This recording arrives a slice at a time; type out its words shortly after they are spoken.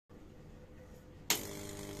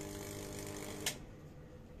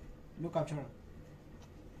No capture.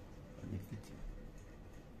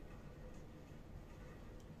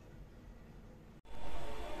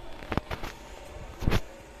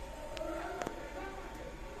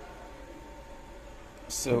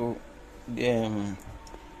 So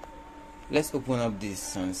let's open up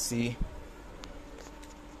this and see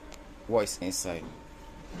what's inside.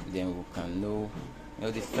 Then we can know.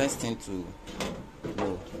 The first thing to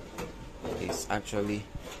know is actually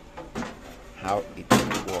how it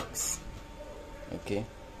works. Okay,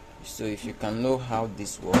 so if you can know how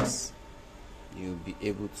this works, you'll be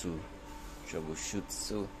able to troubleshoot.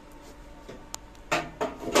 So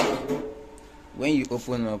when you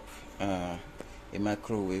open up a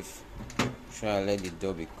microwave, try to let the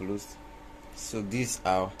door be closed. So these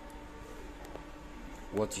are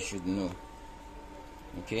what you should know.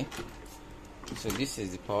 Okay, so this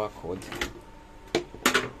is the power cord.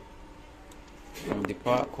 From the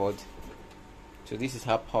power cord, so this is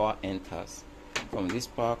how power enters. From this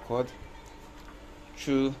power cord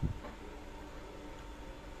through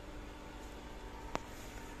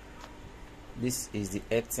this is the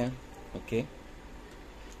earthing. Okay,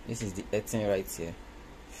 this is the earthing right here,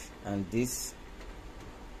 and this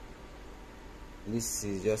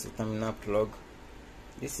is just a terminal plug.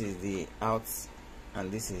 This is the out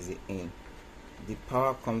and this is the in. The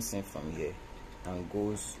power comes in from here and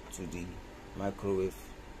goes to the microwave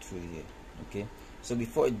through here. Okay, so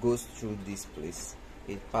before it goes through this place,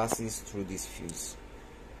 it passes through this fuse.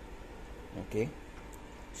 Okay,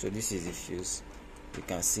 so this is the fuse. You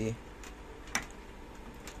can see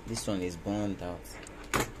this one is burned out,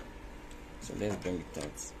 so let's bring it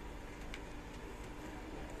out.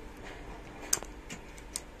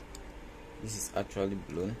 This is actually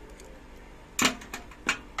blown,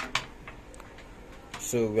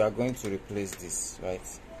 so we are going to replace this, right?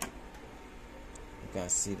 You can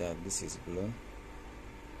see that this is blown.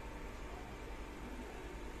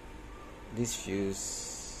 This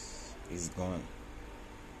fuse is gone.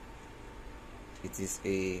 It's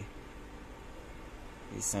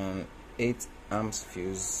an 8 amps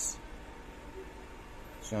fuse,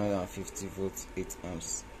 250 volts, 8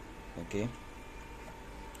 amps. Okay,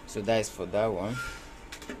 so that is for that one.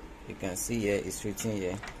 You can see here it's written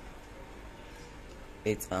here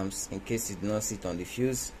 8 amps. In case it did not sit on the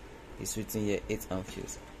fuse, it's written here 8 amp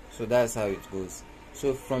fuse. So that's how it goes.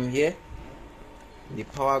 So from here the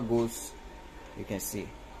power goes, you can see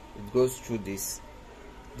it goes through this.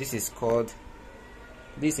 This is called,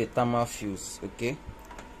 this is a thermal fuse. Okay,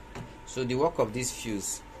 so the work of this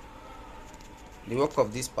fuse, the work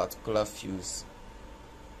of this particular fuse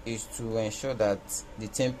is to ensure that the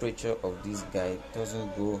temperature of this guy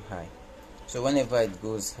doesn't go high. So whenever it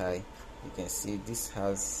goes high, you can see this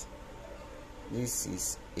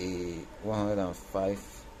is a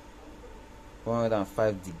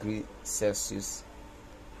 105 degree Celsius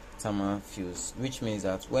thermal fuse, which means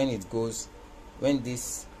that when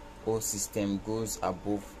this whole system goes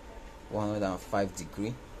above 105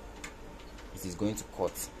 degree, it is going to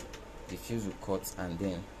cut. The fuse will cut, and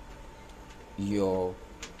then your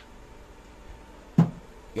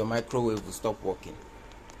microwave will stop working.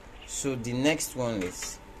 So the next one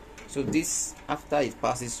is, so this, after it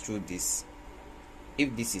passes through this,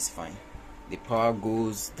 if this is fine, the power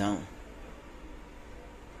goes down.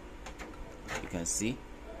 You can see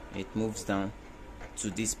it moves down to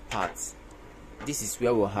this part. This is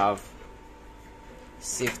where we'll have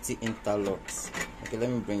safety interlocks. Okay, let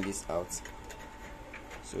me bring this out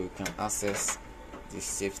so you can access the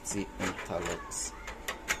safety interlocks.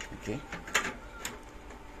 Okay,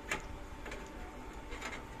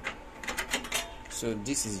 so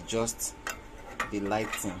this is just the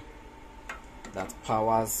lighting that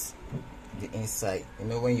powers the inside. You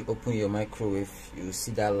know, when you open your microwave, you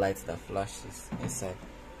see that light that flashes inside.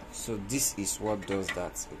 So this is what does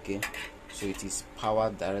that. Okay, so it is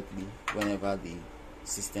powered directly whenever the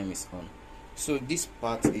system is on. So this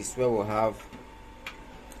part is where we'll have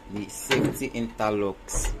the safety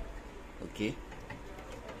interlocks. Okay,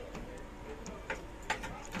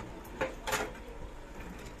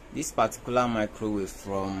 this particular microwave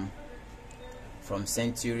from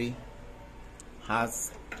Century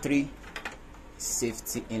has 3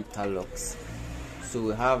 safety interlocks. So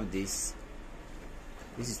we have this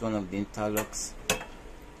is one of the interlocks.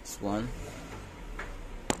 This one,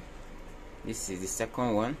 this is the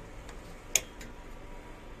second one,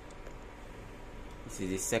 this is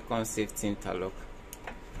the second safety interlock,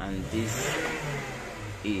 and this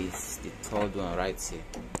is the third one right here.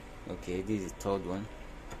 Okay, this is the third one.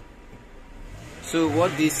 So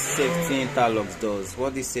what this safety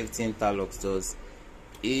interlocks does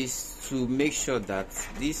is to make sure that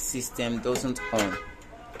this system doesn't on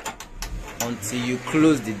until you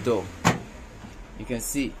close the door. You can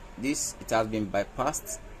see this, it has been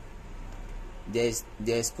bypassed. There's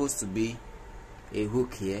supposed to be a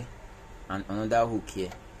hook here and another hook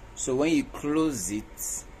here. So when you close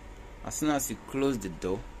it, as soon as you close the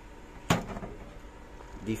door,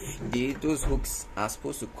 those hooks are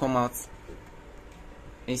supposed to come out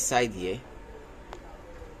inside here.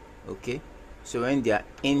 Okay, so when they are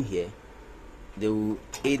in here, they will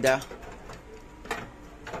either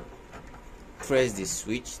press the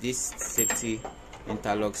switch, this safety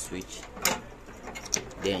interlock switch,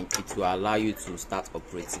 then it will allow you to start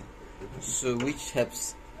operating. So which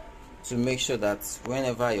helps to make sure that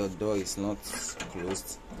whenever your door is not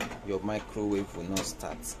closed, your microwave will not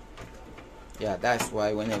start. Yeah, that's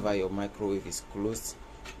why whenever your microwave is closed,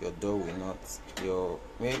 your door will not,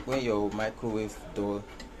 when your microwave door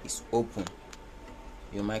is open,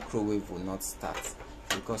 your microwave will not start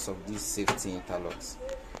because of these safety interlocks.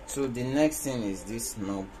 So the next thing is this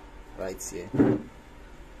knob right here.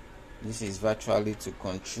 This is virtually to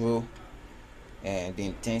control the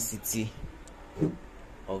intensity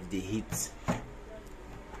of the heat.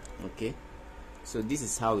 Okay, so this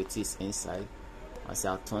is how it is inside. As you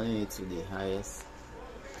are turning it to the highest,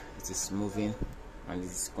 it is moving and it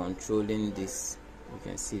is controlling this. You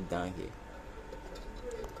can see down here.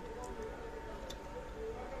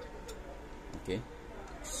 Okay,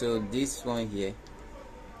 so this one here,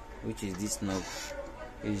 which is this knob,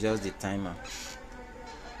 is just the timer.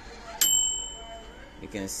 You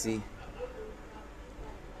can see,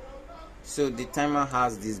 so the timer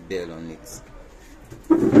has this bell on it,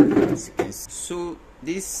 as you can see. So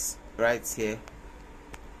this right here,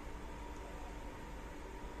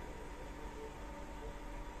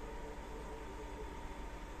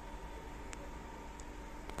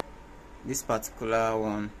 this particular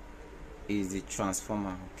one is the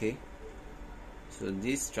transformer. Okay, so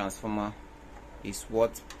this transformer is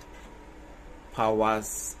what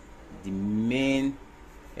powers the main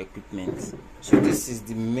equipment. So this is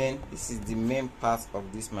the main part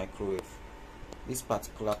of this microwave. This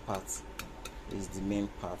particular part is the main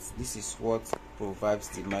part. This is what provides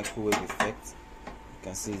the microwave effect. You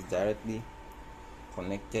can see it's directly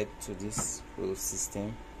connected to this whole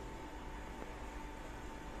system.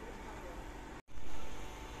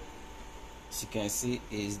 As you can see,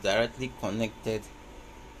 it is directly connected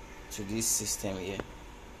to this system here.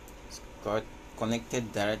 It's got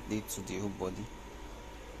connected directly to the whole body.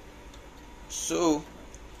 So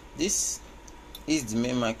this is the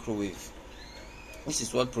main microwave. This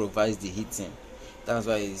is what provides the heating. That's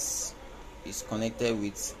why it's connected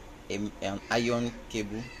with an iron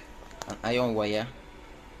cable, an iron wire.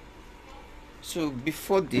 So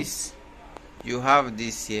before this, you have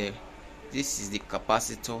this here. This is the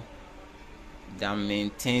capacitor that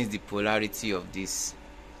maintains the polarity of this.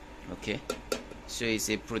 Okay, so it's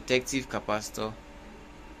a protective capacitor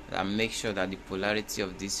that makes sure that the polarity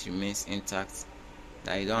of this remains intact,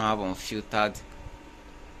 that you don't have unfiltered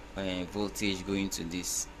voltage going to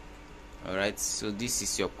this. Alright, so this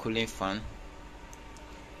is your cooling fan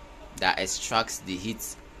that extracts the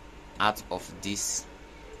heat out of this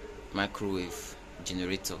microwave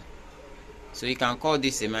generator. So you can call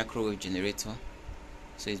this a microwave generator.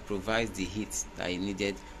 So it provides the heat that is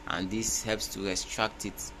needed, and this helps to extract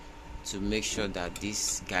it to make sure that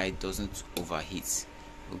this guy doesn't overheat.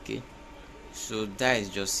 Okay, so that is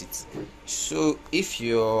just it. So if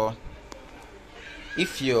your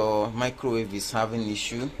microwave is having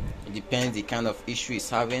issue, it depends the kind of issue it's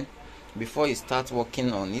having. Before you start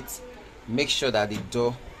working on it, make sure that the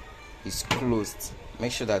door is closed.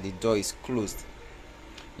 Make sure that the door is closed.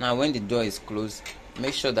 Now when the door is closed,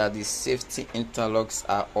 make sure that the safety interlocks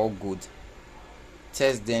are all good.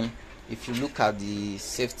 Test them. If you look at the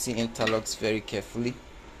safety interlocks very carefully,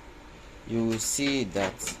 you will see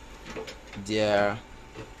that where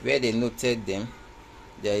they noted them,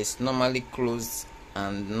 there is normally closed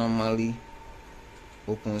and normally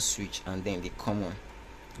open switch, and then the common.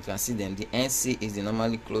 You can see them. The NC is the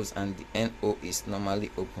normally closed and the NO is normally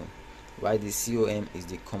open, while the COM is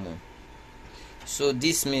the common. So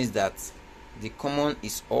this means that the common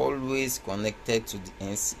is always connected to the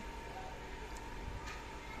NC,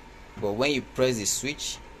 but when you press the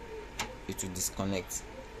switch, it will disconnect.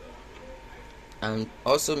 And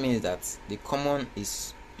also means that the common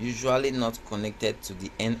is usually not connected to the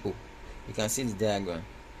NO. You can see the diagram.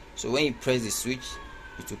 So when you press the switch,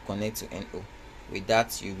 it will connect to NO. With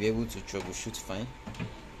that, you'll be able to troubleshoot fine.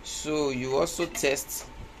 So you also test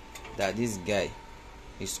that this guy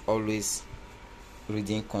is always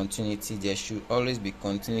reading continuity. There should always be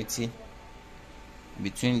continuity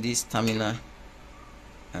between this terminal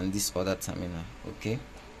and this other terminal. Okay,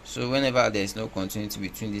 So whenever there is no continuity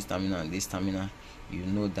between this terminal and this terminal, you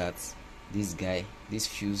know that this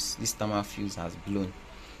thermal fuse has blown.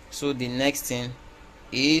 So the next thing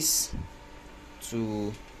is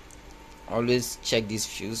to always check this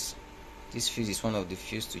fuse. This fuse is one of the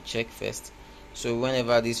fuse to check first. So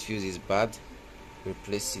whenever this fuse is bad,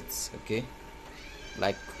 replace it. Okay,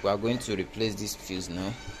 like we are going to replace this fuse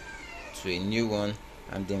now to a new one,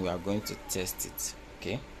 and then we are going to test it.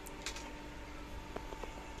 Okay,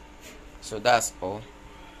 so that's all.